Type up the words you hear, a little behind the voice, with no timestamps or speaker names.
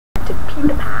to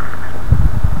Pewdiepie.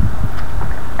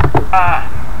 Who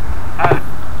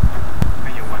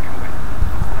are you working with?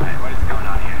 Alright, what is going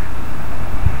on here?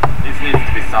 This needs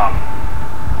to be solved.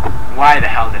 Why the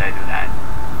hell did I do that?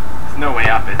 There's no way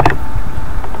up, is it?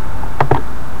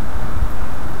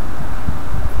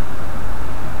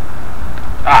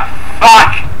 Ah,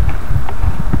 fuck!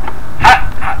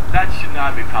 That should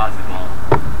not be possible.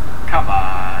 Come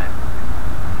on.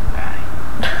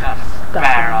 Not a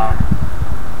barrel.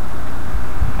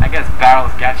 I guess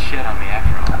barrels got shit on me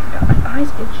after all. My eyes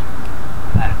itch.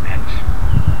 Not a bitch.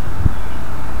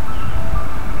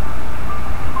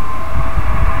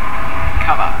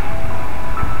 Come on.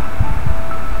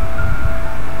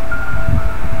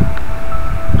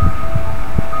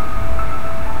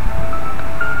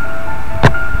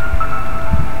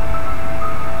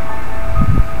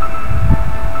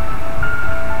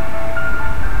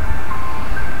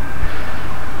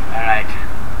 Alright.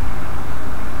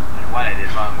 And what I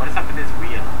did wrong. What is up with this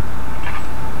wheel?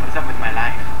 What is up with my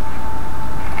life?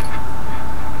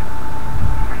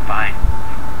 We're fine.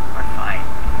 We're fine.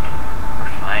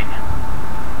 We're fine.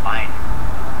 Fine.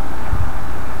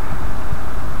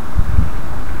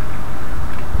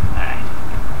 Alright.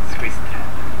 Squeeze through.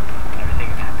 Everything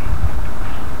is happy.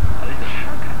 A little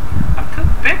shortcut. I'm too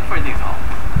big for these holes.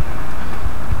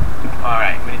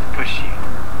 Alright, we need to push you.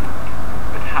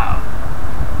 But how?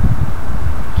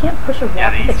 Can't push a rock Yeah,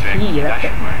 the with a Easter egg, key. that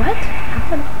should work. What? How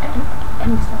would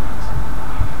any sense?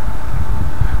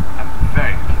 I'm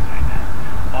very confused right now.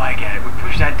 Oh, I get it. We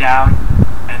push that down,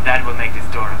 and that will make this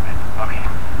door open. Okay.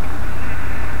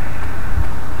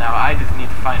 Now I just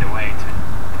need to find a way to...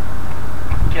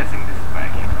 I'm guessing this is where I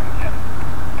came from. Yeah.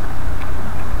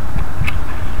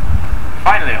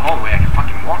 Finally, a hallway I can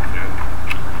fucking walk through.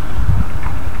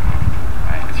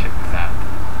 Alright, let's check this out.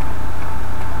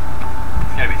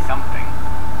 It's gotta be something.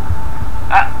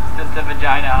 Ah! It's just a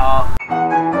vagina hole.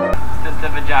 It's just a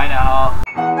vagina hole.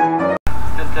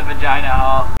 It's just a vagina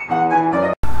hole.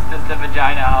 It's just a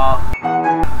vagina hole.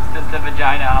 It's just a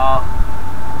vagina hole.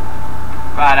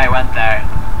 Glad I went there.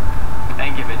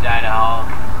 Thank you, vagina hole.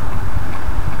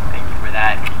 Thank you for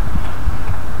that.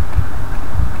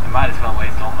 I might as well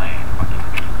waste all my fucking...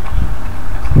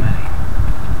 I have so many.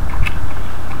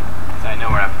 So I know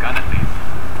where I've gone at least.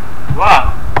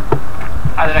 Whoa!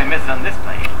 How did I miss on this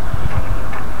plate?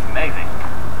 It's amazing.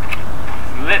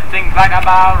 Lit things like a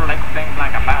bow, lit things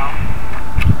like a bow.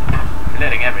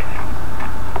 Litting everything.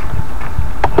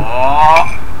 Oh!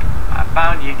 I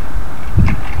found you.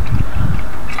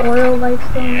 Oil lights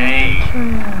the Yay!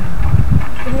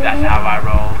 That's how I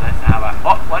roll, that's how I...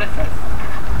 Oh, what is this?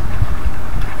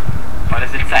 What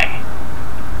does it say?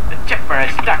 The chipper is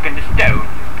stuck in the stone,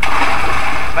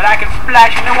 but I can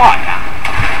splash in the water.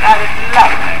 That is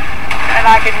lovely. And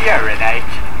I can urinate.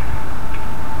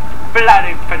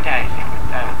 Bloody fantastic.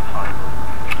 That was horrible.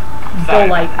 Sorry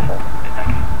about that. Delightful. It's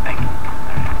okay. Thank you.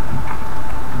 Alright.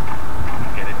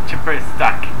 Okay, the chipper is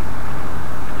stuck.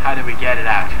 How do we get it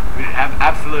out? We have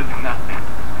absolutely nothing.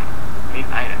 We need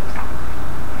items.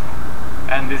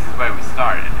 And this is where we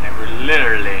started. And we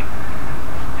literally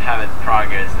haven't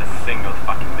progressed a single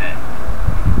fucking bit.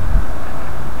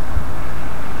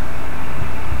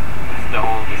 This is the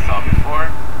hole we saw before.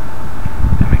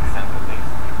 That makes sense at least.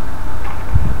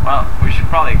 Well, we should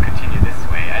probably continue this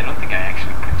way. I don't think I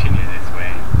actually continue this way.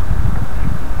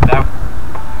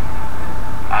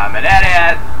 I'm an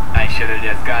idiot. I should have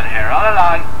just gone here all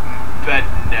along. But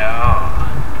no.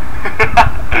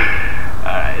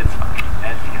 Alright, it's fine.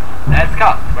 Let's go. Let's go.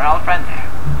 We're all friends here.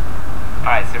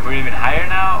 Alright, so we're even higher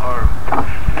now, or...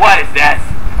 What is this?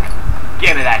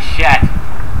 Give me that shit.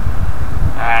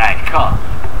 Alright, cool.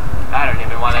 I don't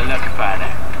even want to look further.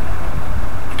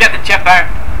 Get the chipper.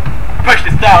 Push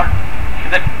the stone.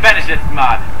 And then finish this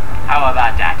mod. How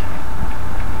about that?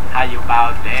 How you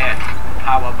about that?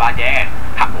 How about that?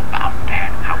 How about that?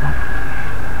 How about that?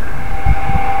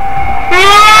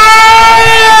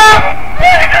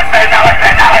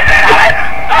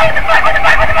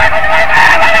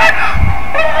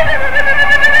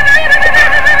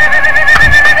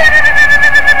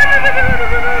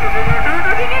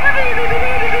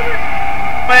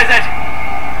 What is it?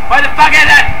 What the fuck is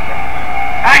it?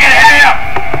 I can hear you!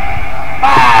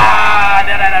 Ah!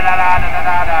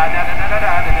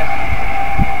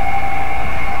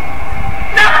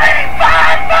 No!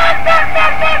 Fuck!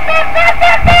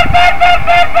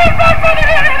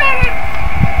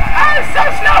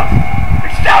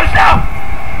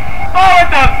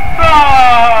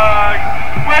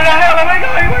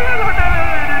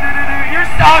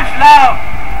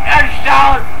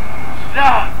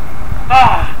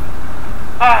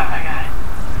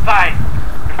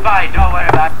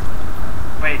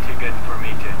 way too good for me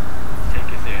to take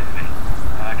you seriously.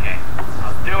 Okay,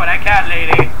 I'll do what I can,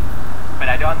 lady. But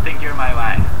I don't think you're my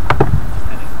wife.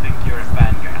 I just think you're a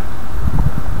fangirl.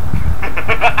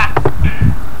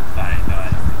 Sorry, no,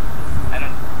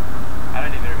 I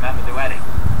don't even remember the wedding.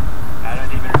 I don't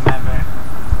even remember.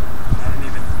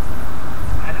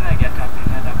 How did I end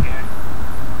up here?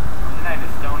 Wasn't I in the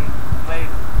stone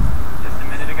place just a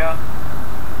minute ago?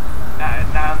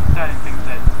 Now I'm starting to think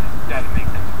that it doesn't make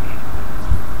sense to me.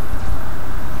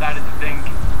 Started to think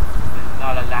this is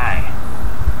all a lie.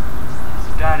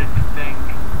 Started to think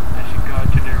I should go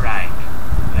to the right.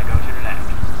 Did I go to the left?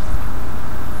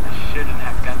 I shouldn't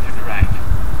have gone to the right.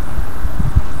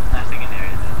 Nothing in there,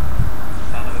 is it?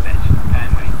 Son of a bitch.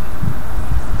 Time wasted.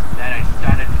 Then I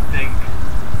started to think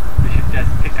we should just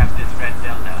pick up this red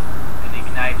dildo and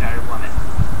ignite our woman.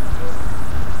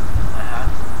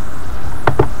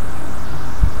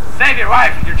 Save your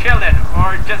wife, your children,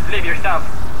 or just leave yourself.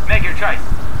 Make your choice.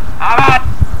 How about